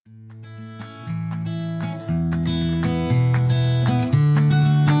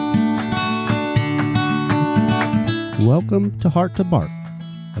Welcome to Heart to Bark,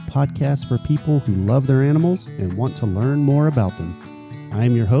 a podcast for people who love their animals and want to learn more about them. I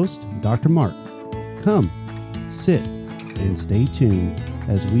am your host, Dr. Mark. Come, sit, and stay tuned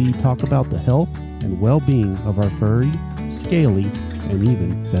as we talk about the health and well-being of our furry, scaly, and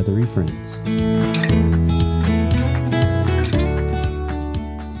even feathery friends.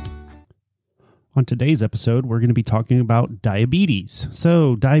 On today's episode, we're going to be talking about diabetes.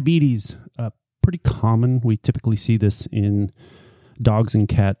 So diabetes, pretty common. We typically see this in dogs and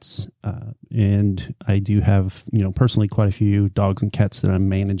cats, and I do have, personally quite a few dogs and cats that I'm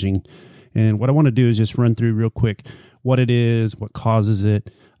managing. And what I want to do is just run through real quick what it is, what causes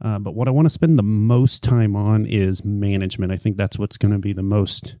it. But what I want to spend the most time on is management. I think that's what's going to be the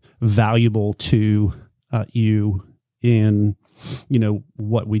most valuable to you in,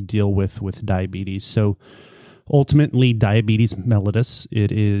 what we deal with diabetes. So ultimately, diabetes mellitus,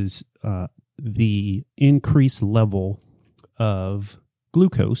 it is the increased level of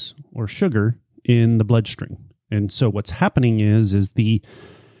glucose or sugar in the bloodstream. And so what's happening is the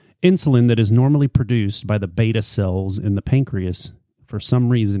insulin that is normally produced by the beta cells in the pancreas, for some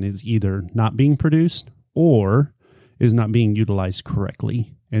reason, is either not being produced or is not being utilized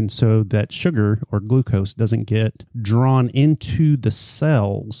correctly. And so that sugar or glucose doesn't get drawn into the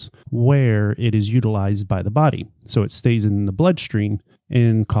cells where it is utilized by the body. So it stays in the bloodstream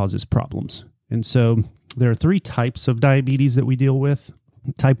and causes problems. And so there are three types of diabetes that we deal with.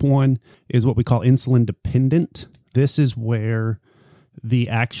 Type 1 is what we call insulin dependent. This is where the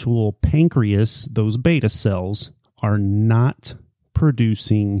actual pancreas, those beta cells, are not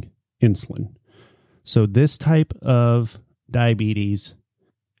producing insulin. So this type of diabetes,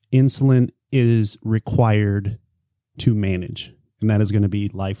 insulin is required to manage, and that is going to be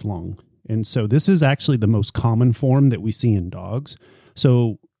lifelong. And so this is actually the most common form that we see in dogs.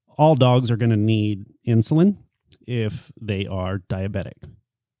 So all dogs are going to need insulin if they are diabetic.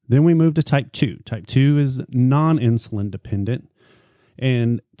 Then we move to type 2. Type 2 is non-insulin dependent.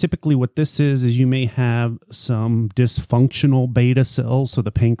 And typically what this is you may have some dysfunctional beta cells. So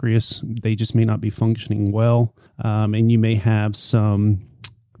the pancreas, they just may not be functioning well. And you may have some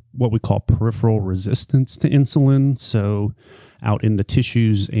what we call peripheral resistance to insulin. So out in the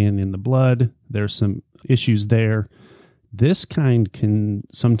tissues and in the blood, there's some issues there. This kind can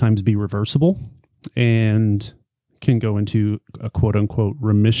sometimes be reversible and can go into a quote-unquote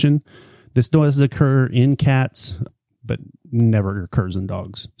remission. This does occur in cats, but never occurs in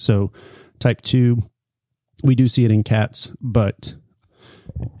dogs. So type 2, we do see it in cats, but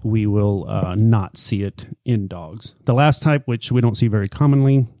we will not see it in dogs. The last type, which we don't see very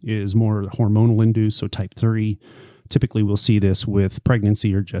commonly, is more hormonal induced. So type 3, typically we'll see this with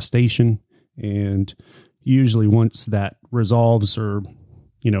pregnancy or gestation. And usually once that resolves or,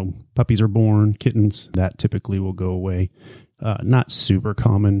 puppies are born, kittens, that typically will go away. Not super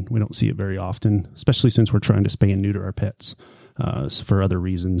common. We don't see it very often, especially since we're trying to spay and neuter our pets for other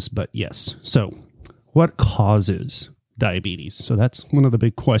reasons. But yes. So what causes diabetes? So that's one of the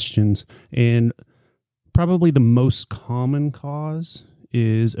big questions. And probably the most common cause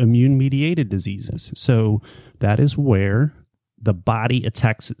is immune-mediated diseases. So that is where the body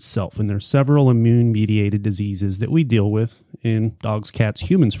attacks itself. And there's several immune-mediated diseases that we deal with in dogs, cats,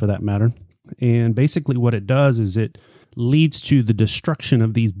 humans for that matter. And basically what it does is it leads to the destruction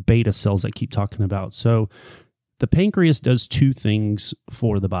of these beta cells I keep talking about. So the pancreas does two things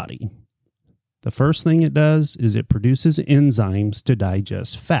for the body. The first thing it does is it produces enzymes to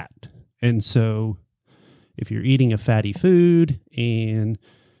digest fat. And so if you're eating a fatty food and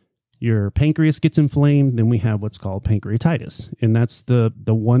your pancreas gets inflamed, then we have what's called pancreatitis. And that's the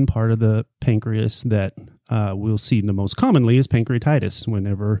one part of the pancreas that we'll see the most commonly is pancreatitis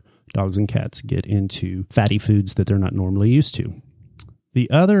whenever dogs and cats get into fatty foods that they're not normally used to. The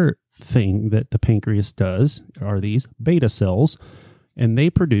other thing that the pancreas does are these beta cells, and they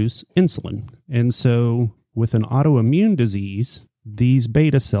produce insulin. And so with an autoimmune disease, these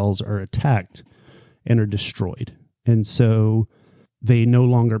beta cells are attacked and are destroyed. And so they no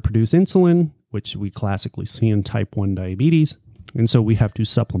longer produce insulin, which we classically see in type 1 diabetes. And so we have to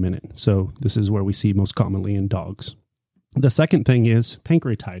supplement it. So this is where we see most commonly in dogs. The second thing is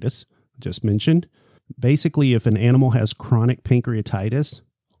pancreatitis, just mentioned. Basically, if an animal has chronic pancreatitis,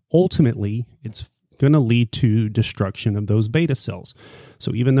 ultimately it's going to lead to destruction of those beta cells.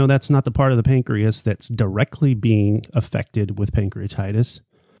 So even though that's not the part of the pancreas that's directly being affected with pancreatitis,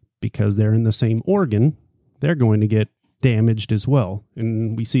 because they're in the same organ, they're going to get damaged as well.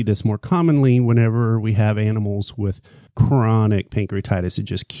 And we see this more commonly whenever we have animals with chronic pancreatitis. It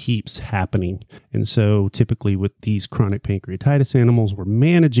just keeps happening. And so typically with these chronic pancreatitis animals, we're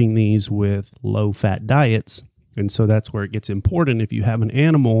managing these with low-fat diets And so that's where it gets important. If you have an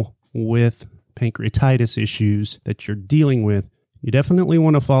animal with pancreatitis issues that you're dealing with, you definitely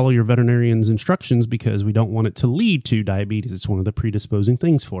want to follow your veterinarian's instructions because we don't want it to lead to diabetes. It's one of the predisposing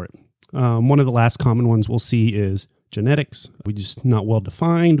things for it. One of the last common ones we'll see is genetics. We just not well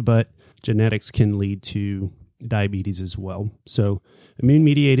defined, but genetics can lead to diabetes as well. So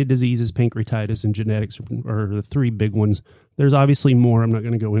immune-mediated diseases, pancreatitis, and genetics are the three big ones. There's obviously more. I'm not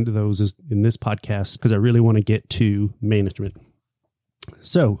going to go into those in this podcast because I really want to get to management.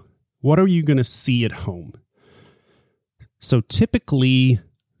 So what are you going to see at home? So typically,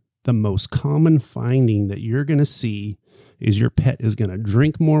 the most common finding that you're going to see is your pet is going to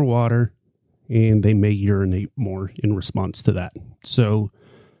drink more water and they may urinate more in response to that. So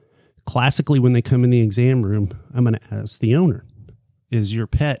classically, when they come in the exam room, I'm going to ask the owner, is your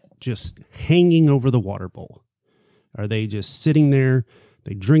pet just hanging over the water bowl? Are they just sitting there,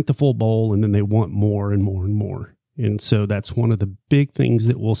 they drink the full bowl, and then they want more and more and more? And so that's one of the big things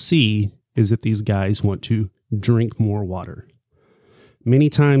that we'll see is that these guys want to drink more water. Many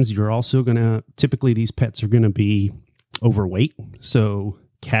times you're also typically these pets are going to be overweight. So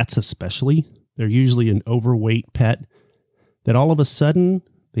cats especially, they're usually an overweight pet that all of a sudden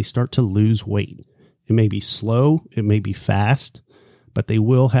they start to lose weight. It may be slow, it may be fast, but they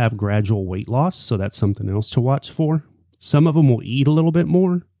will have gradual weight loss. So that's something else to watch for. Some of them will eat a little bit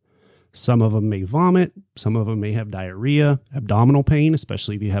more. Some of them may vomit. Some of them may have diarrhea, abdominal pain,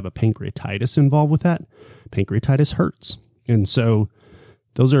 especially if you have a pancreatitis involved with that. Pancreatitis hurts. And so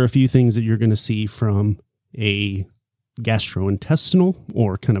those are a few things that you're going to see from a gastrointestinal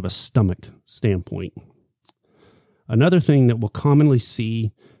or kind of a stomach standpoint. Another thing that we'll commonly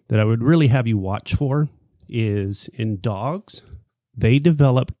see that I would really have you watch for is in dogs, they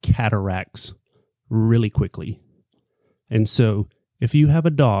develop cataracts really quickly. And so if you have a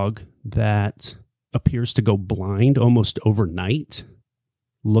dog that appears to go blind almost overnight,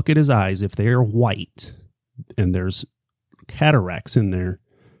 look at his eyes. If they are white and there's cataracts in there,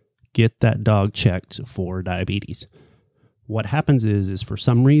 get that dog checked for diabetes. What happens is for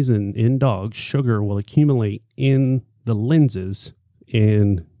some reason in dogs, sugar will accumulate in the lenses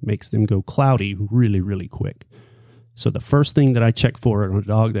and makes them go cloudy really, really quick. So the first thing that I check for on a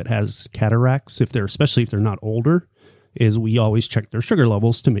dog that has cataracts, especially if they're not older, is we always check their sugar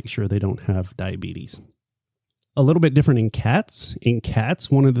levels to make sure they don't have diabetes. A little bit different in cats. In cats,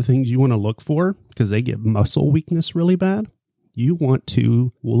 one of the things you want to look for, because they get muscle weakness really bad, you want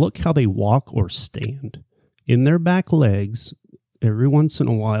to look how they walk or stand. In their back legs, every once in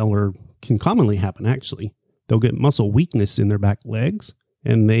a while, or can commonly happen actually, they'll get muscle weakness in their back legs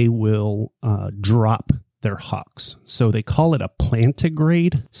and they will drop their hocks. So they call it a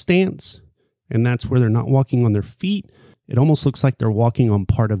plantigrade stance. And that's where they're not walking on their feet. It almost looks like they're walking on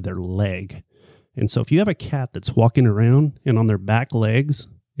part of their leg. And so if you have a cat that's walking around and on their back legs,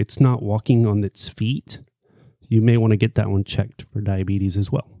 it's not walking on its feet, you may want to get that one checked for diabetes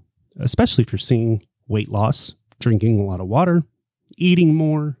as well. Especially if you're seeing weight loss, drinking a lot of water, eating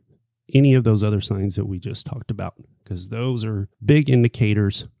more, any of those other signs that we just talked about, because those are big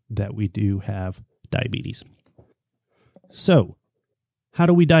indicators that we do have diabetes. So, how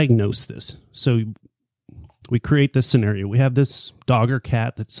do we diagnose this? So we create this scenario. We have this dog or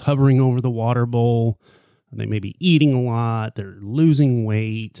cat that's hovering over the water bowl. They may be eating a lot. They're losing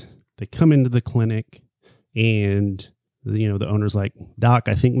weight. They come into the clinic and, the owner's like, Doc,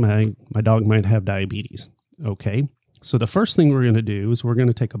 I think my dog might have diabetes. Okay. So the first thing we're going to do is we're going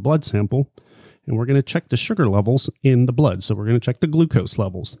to take a blood sample and we're going to check the sugar levels in the blood. So we're going to check the glucose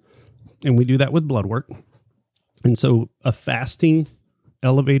levels. And we do that with blood work. And so a fasting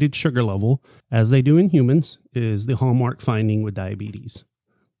elevated sugar level, as they do in humans, is the hallmark finding with diabetes.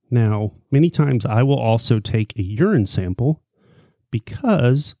 Now, many times I will also take a urine sample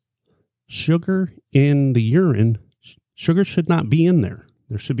because sugar in the urine, sugar should not be in there.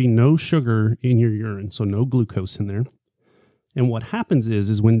 There should be no sugar in your urine, so no glucose in there. And what happens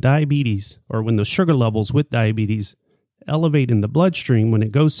is when diabetes, or when the sugar levels with diabetes elevate in the bloodstream, when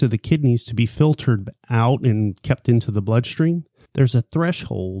it goes to the kidneys to be filtered out and kept into the bloodstream, there's a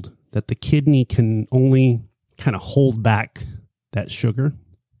threshold that the kidney can only kind of hold back that sugar.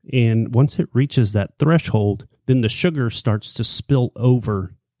 And once it reaches that threshold, then the sugar starts to spill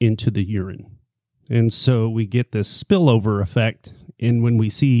over into the urine. And so we get this spillover effect. And when we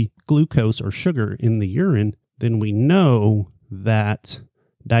see glucose or sugar in the urine, then we know that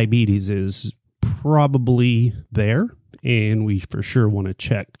diabetes is probably there. And we for sure want to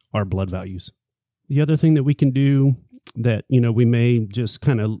check our blood values. The other thing that we can do that, we may just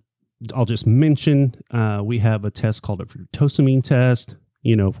I'll just mention, we have a test called a fructosamine test.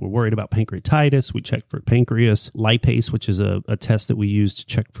 If we're worried about pancreatitis, we check for pancreas. Lipase, which is a test that we use to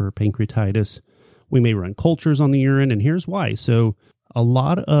check for pancreatitis. We may run cultures on the urine, and here's why. So a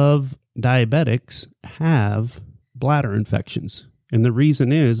lot of diabetics have bladder infections. And the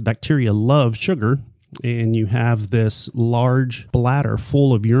reason is bacteria love sugar, and you have this large bladder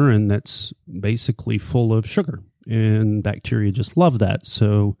full of urine that's basically full of sugar. And bacteria just love that.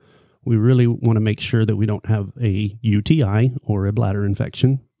 So we really want to make sure that we don't have a UTI or a bladder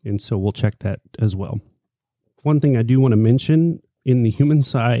infection. And so we'll check that as well. One thing I do want to mention, in the human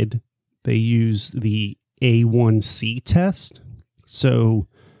side, they use the A1C test. So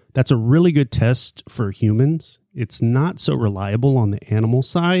that's a really good test for humans. It's not so reliable on the animal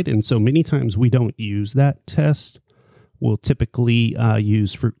side. And so many times we don't use that test. We'll typically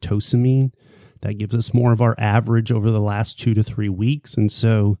use fructosamine. That gives us more of our average over the last 2 to 3 weeks. And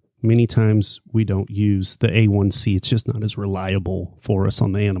so many times we don't use the A1C. It's just not as reliable for us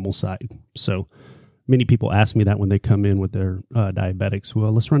on the animal side. So many people ask me that when they come in with their diabetics.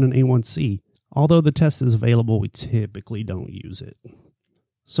 Well, let's run an A1C. Although the test is available, we typically don't use it.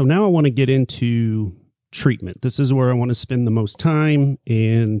 So now I want to get into treatment. This is where I want to spend the most time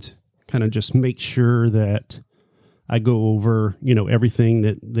and kind of just make sure that I go over, everything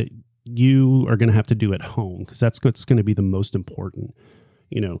that you are going to have to do at home, because that's what's going to be the most important.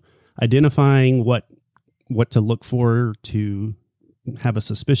 Identifying what to look for to have a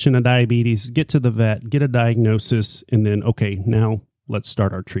suspicion of diabetes, get to the vet, get a diagnosis, and then, okay, now let's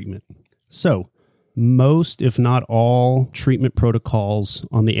start our treatment. So most, if not all, treatment protocols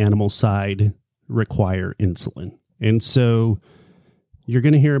on the animal side require insulin. And so you're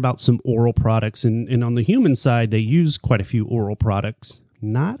going to hear about some oral products, and on the human side, they use quite a few oral products,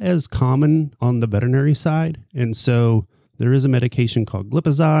 not as common on the veterinary side. And so there is a medication called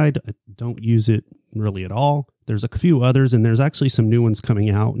glipizide. I don't use it really at all. There's a few others, and there's actually some new ones coming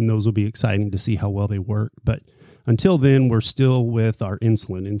out, and those will be exciting to see how well they work. But until then, we're still with our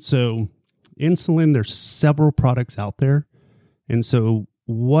insulin. And so insulin, there's several products out there. And so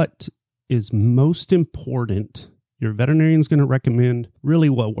what is most important, your veterinarian's going to recommend really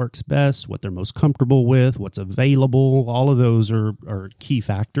what works best, what they're most comfortable with, what's available. All of those are key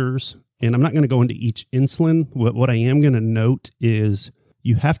factors. And I'm not going to go into each insulin. What I am going to note is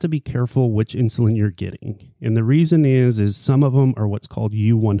you have to be careful which insulin you're getting. And the reason is some of them are what's called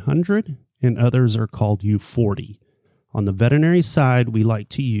U100 and others are called U40. On the veterinary side, we like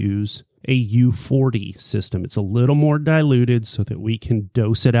to use a U40 system. It's a little more diluted so that we can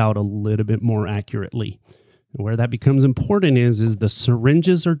dose it out a little bit more accurately. And where that becomes important is the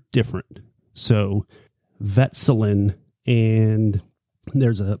syringes are different. So Vetselin, and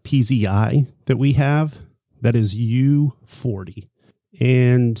there's a PZI that we have that is U40.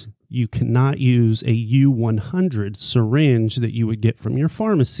 And you cannot use a U100 syringe that you would get from your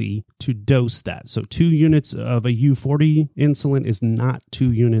pharmacy to dose that. So 2 units of a U40 insulin is not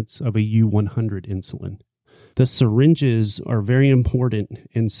 2 units of a U100 insulin. The syringes are very important,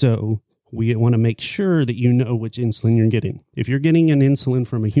 and so we want to make sure that you know which insulin you're getting. If you're getting an insulin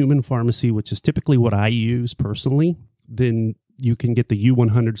from a human pharmacy, which is typically what I use personally, then you can get the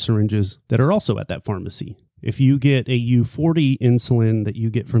U100 syringes that are also at that pharmacy. If you get a U40 insulin that you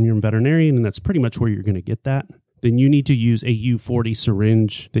get from your veterinarian, and that's pretty much where you're going to get that, then you need to use a U40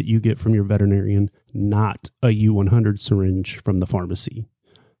 syringe that you get from your veterinarian, not a U100 syringe from the pharmacy.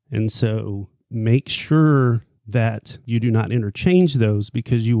 And so make sure that you do not interchange those,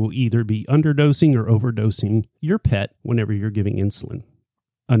 because you will either be underdosing or overdosing your pet whenever you're giving insulin.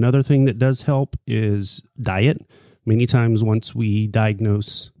 Another thing that does help is diet. Many times once we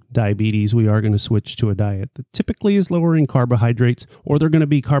diagnose diabetes, we are going to switch to a diet that typically is lower in carbohydrates, or they're going to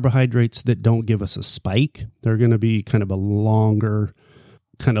be carbohydrates that don't give us a spike. They're going to be kind of a longer,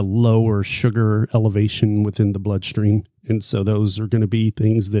 kind of lower sugar elevation within the bloodstream. And so those are going to be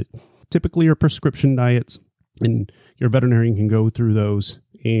things that typically are prescription diets, and your veterinarian can go through those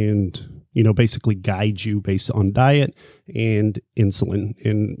and, basically guide you based on diet and insulin.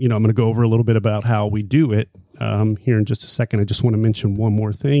 And, I'm going to go over a little bit about how we do it here in just a second. I just want to mention one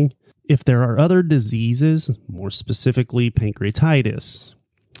more thing. If there are other diseases, more specifically pancreatitis,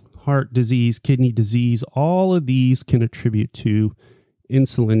 heart disease, kidney disease, all of these can attribute to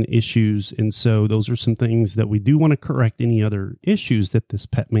insulin issues. And so those are some things that we do want to correct any other issues that this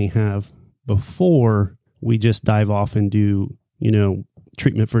pet may have before we just dive off and do,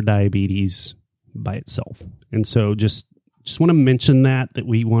 treatment for diabetes by itself. And so just want to mention that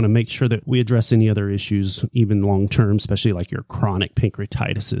we want to make sure that we address any other issues, even long term, especially like your chronic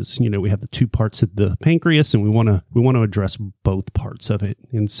pancreatitis. We have the 2 parts of the pancreas, and we want to address both parts of it.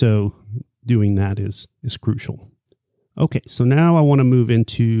 And so doing that is crucial. Okay, so now I want to move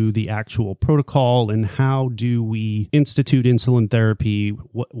into the actual protocol and how do we institute insulin therapy?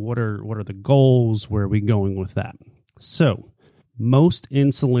 What are the goals? Where are we going with that? So most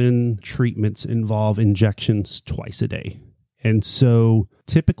insulin treatments involve injections twice a day. And so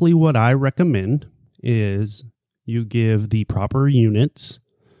typically what I recommend is you give the proper units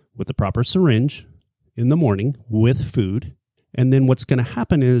with the proper syringe in the morning with food. And then what's going to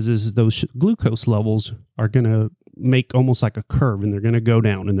happen is those glucose levels are going to make almost like a curve, and they're going to go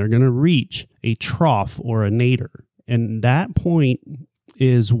down, and they're going to reach a trough or a nadir. And that point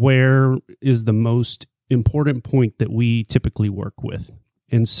is where is the most important point that we typically work with.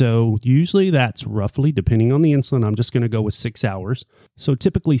 And so usually that's roughly, depending on the insulin, I'm just going to go with 6 hours. So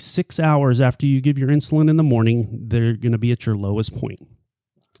typically 6 hours after you give your insulin in the morning, they're going to be at your lowest point.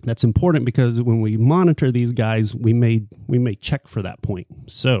 That's important because when we monitor these guys, we may check for that point.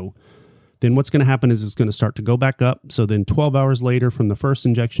 So then what's going to happen is it's going to start to go back up. So then 12 hours later from the first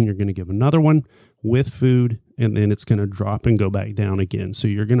injection, you're going to give another one with food, and then it's going to drop and go back down again. So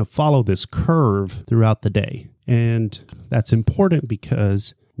you're going to follow this curve throughout the day. And that's important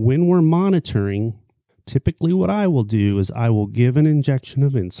because when we're monitoring, typically what I will do is I will give an injection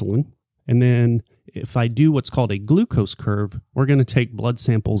of insulin, and then if I do what's called a glucose curve, we're going to take blood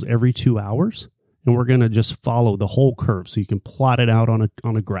samples every 2 hours, and we're going to just follow the whole curve so you can plot it out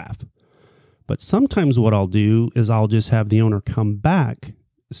on a graph. But sometimes what I'll do is I'll just have the owner come back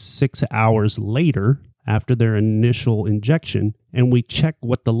 6 hours later after their initial injection, and we check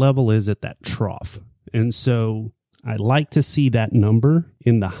what the level is at that trough. And so I like to see that number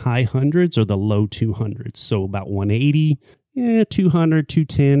in the high hundreds or the low 200s. So about 180, 200,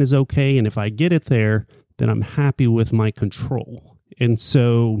 210 is okay. And if I get it there, then I'm happy with my control. And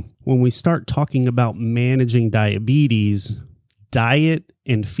so when we start talking about managing diabetes, diet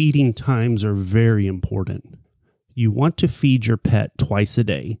and feeding times are very important. You want to feed your pet twice a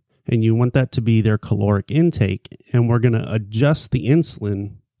day, and you want that to be their caloric intake, and we're going to adjust the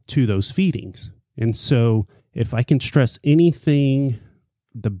insulin to those feedings. And so if I can stress anything,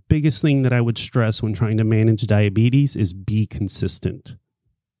 the biggest thing that I would stress when trying to manage diabetes is be consistent.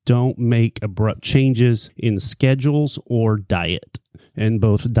 Don't make abrupt changes in schedules or diet, and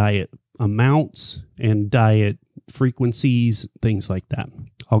both diet amounts and diet frequencies, things like that.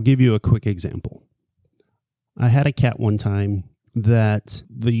 I'll give you a quick example. I had a cat one time that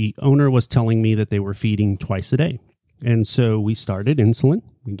the owner was telling me that they were feeding twice a day. And so we started insulin.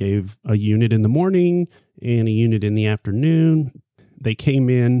 We gave a unit in the morning and a unit in the afternoon. They came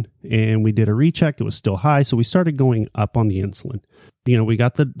in and we did a recheck. It was still high. So we started going up on the insulin. We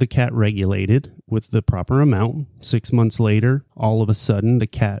got the cat regulated with the proper amount. 6 months later, all of a sudden, the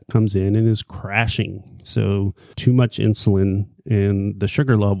cat comes in and is crashing. So too much insulin and the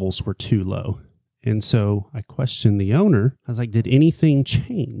sugar levels were too low. And so I questioned the owner. I was like, did anything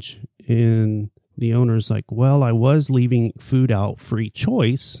change? And the owner's like, well, I was leaving food out free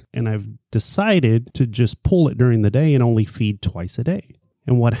choice, and I've decided to just pull it during the day and only feed twice a day.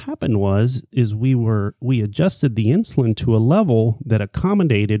 And what happened is we adjusted the insulin to a level that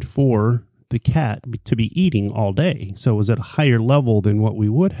accommodated for the cat to be eating all day. So it was at a higher level than what we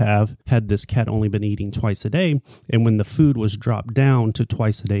would have had this cat only been eating twice a day. And when the food was dropped down to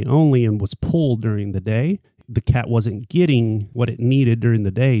twice a day only and was pulled during the day, the cat wasn't getting what it needed during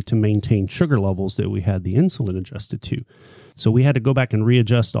the day to maintain sugar levels that we had the insulin adjusted to. So we had to go back and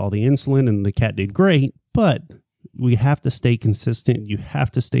readjust all the insulin, and the cat did great, but we have to stay consistent. You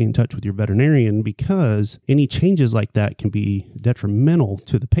have to stay in touch with your veterinarian because any changes like that can be detrimental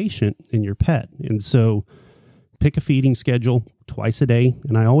to the patient and your pet. And so pick a feeding schedule twice a day.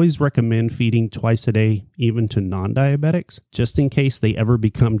 And I always recommend feeding twice a day, even to non-diabetics, just in case they ever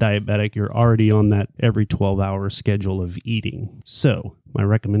become diabetic. You're already on that every 12-hour schedule of eating. So my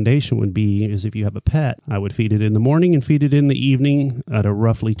recommendation would be is if you have a pet, I would feed it in the morning and feed it in the evening at a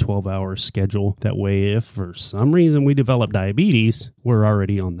roughly 12-hour schedule. That way, if for some reason we develop diabetes, we're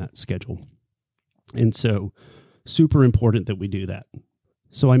already on that schedule. And so super important that we do that.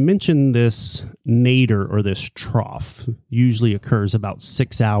 So I mentioned this nadir or this trough usually occurs about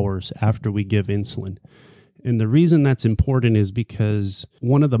 6 hours after we give insulin. And the reason that's important is because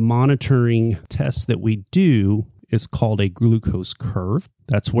one of the monitoring tests that we do is called a glucose curve.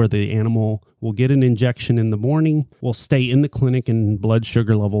 That's where the animal will get an injection in the morning, will stay in the clinic, and blood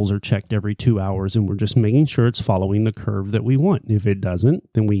sugar levels are checked every 2 hours. And we're just making sure it's following the curve that we want. If it doesn't,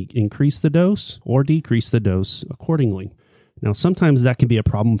 then we increase the dose or decrease the dose accordingly. Now, sometimes that can be a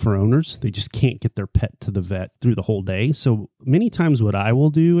problem for owners. They just can't get their pet to the vet through the whole day. So many times what I will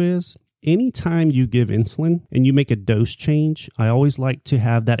do is anytime you give insulin and you make a dose change, I always like to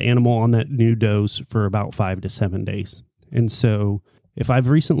have that animal on that new dose for about 5 to 7 days. And so if I've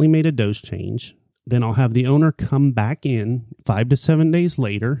recently made a dose change, then I'll have the owner come back in 5 to 7 days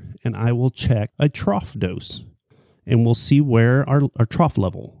later, and I will check a trough dose. And we'll see where our trough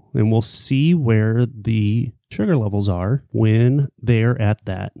level, and we'll see where the sugar levels are when they're at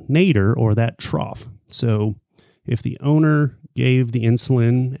that nadir or that trough. So if the owner gave the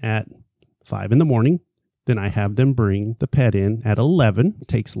insulin at 5 in the morning, then I have them bring the pet in at 11. It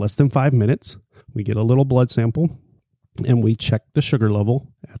takes less than 5 minutes. We get a little blood sample and we check the sugar level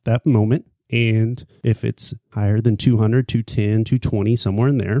at that moment. And if it's higher than 200, 210, 220, somewhere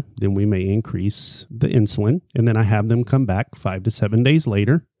in there, then we may increase the insulin. And then I have them come back 5 to 7 days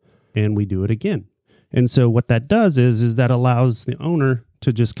later and we do it again. And so what that does is that allows the owner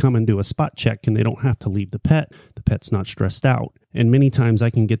to just come and do a spot check, and they don't have to leave the pet. The pet's not stressed out. And many times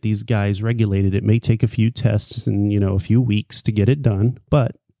I can get these guys regulated. It may take a few tests and, a few weeks to get it done,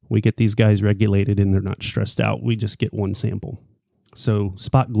 but we get these guys regulated and they're not stressed out. We just get one sample. So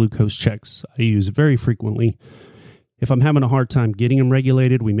spot glucose checks I use very frequently. If I'm having a hard time getting them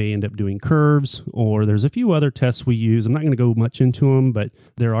regulated, we may end up doing curves, or there's a few other tests we use. I'm not going to go much into them, but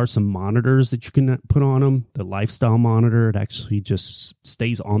there are some monitors that you can put on them. The lifestyle monitor, it actually just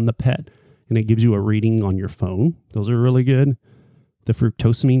stays on the pet, and it gives you a reading on your phone. Those are really good. The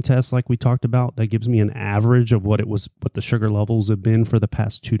fructosamine test, like we talked about, that gives me an average of what the sugar levels have been for the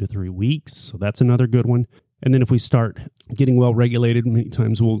past 2 to 3 weeks. So that's another good one. And then if we start getting well regulated, many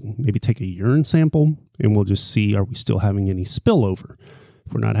times we'll maybe take a urine sample and we'll just see, are we still having any spillover?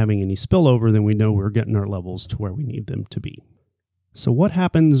 If we're not having any spillover, then we know we're getting our levels to where we need them to be. So what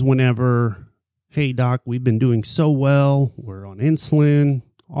happens whenever, hey doc, we've been doing so well, we're on insulin,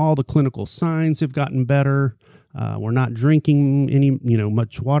 all the clinical signs have gotten better, we're not drinking any,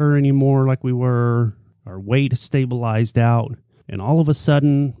 much water anymore like we were, our weight is stabilized out, and all of a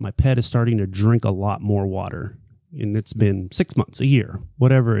sudden, my pet is starting to drink a lot more water. And it's been 6 months, a year,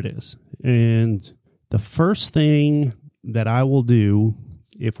 whatever it is. And the first thing that I will do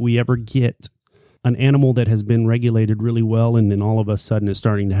if we ever get an animal that has been regulated really well and then all of a sudden is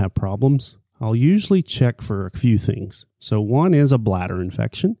starting to have problems, I'll usually check for a few things. So one is a bladder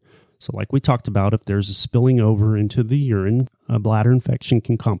infection. So like we talked about, if there's a spilling over into the urine, a bladder infection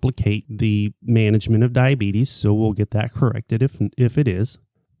can complicate the management of diabetes. So we'll get that corrected if it is.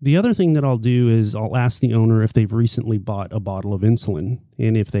 The other thing that I'll do is I'll ask the owner if they've recently bought a bottle of insulin.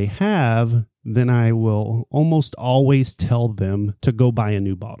 And if they have, then I will almost always tell them to go buy a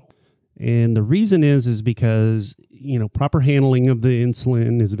new bottle. And the reason is because, proper handling of the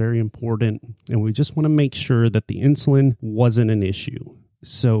insulin is very important. And we just want to make sure that the insulin wasn't an issue.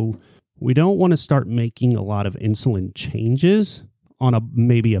 So we don't want to start making a lot of insulin changes on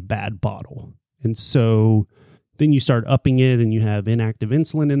maybe a bad bottle. And so then you start upping it and you have inactive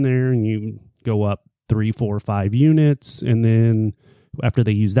insulin in there and you go up 3, 4, 5 units. And then after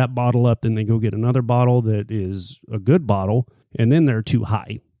they use that bottle up, then they go get another bottle that is a good bottle, and then they're too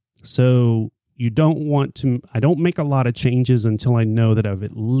high. So I don't make a lot of changes until I know that I've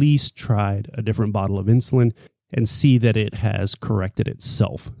at least tried a different bottle of insulin and see that it has corrected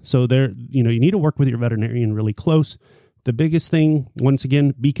itself. So you need to work with your veterinarian really close. The biggest thing, once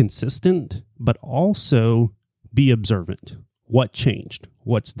again, be consistent, but also be observant. What changed?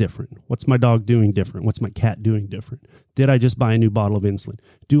 What's different? What's my dog doing different? What's my cat doing different? Did I just buy a new bottle of insulin?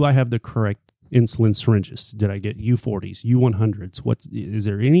 Do I have the correct insulin syringes? Did I get U40s, U100s? Is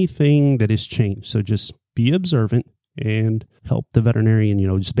there anything that has changed? So just be observant and help the veterinarian,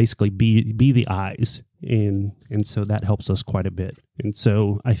 just basically be the eyes. And so that helps us quite a bit. And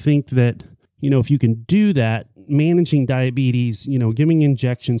so I think that, if you can do that, managing diabetes, giving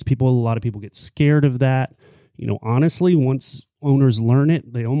injections, a lot of people get scared of that. Honestly, once owners learn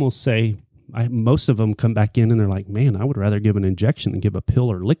it, they almost say, most of them come back in and they're like, man, I would rather give an injection than give a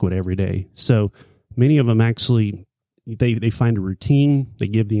pill or liquid every day. So many of them actually, they find a routine. They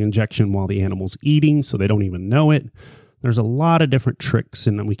give the injection while the animal's eating, so they don't even know it. There's a lot of different tricks,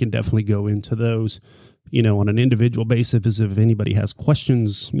 and we can definitely go into those, on an individual basis. If anybody has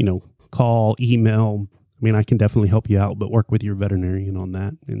questions, call, email. I can definitely help you out, but work with your veterinarian on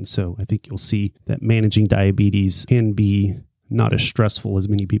that. And so I think you'll see that managing diabetes can be not as stressful as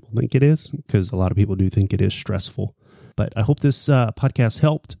many people think it is, because a lot of people do think it is stressful. But I hope this podcast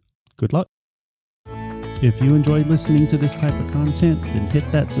helped. Good luck. If you enjoyed listening to this type of content, then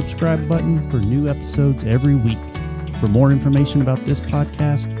hit that subscribe button for new episodes every week. For more information about this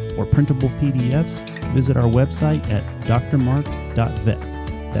podcast or printable PDFs, visit our website at drmark.vet.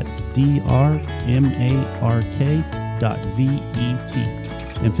 That's drmark.vet.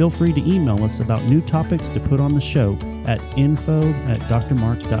 And feel free to email us about new topics to put on the show at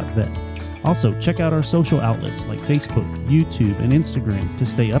info@drmark.vet. Also, check out our social outlets like Facebook, YouTube, and Instagram to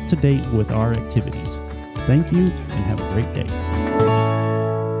stay up to date with our activities. Thank you and have a great day.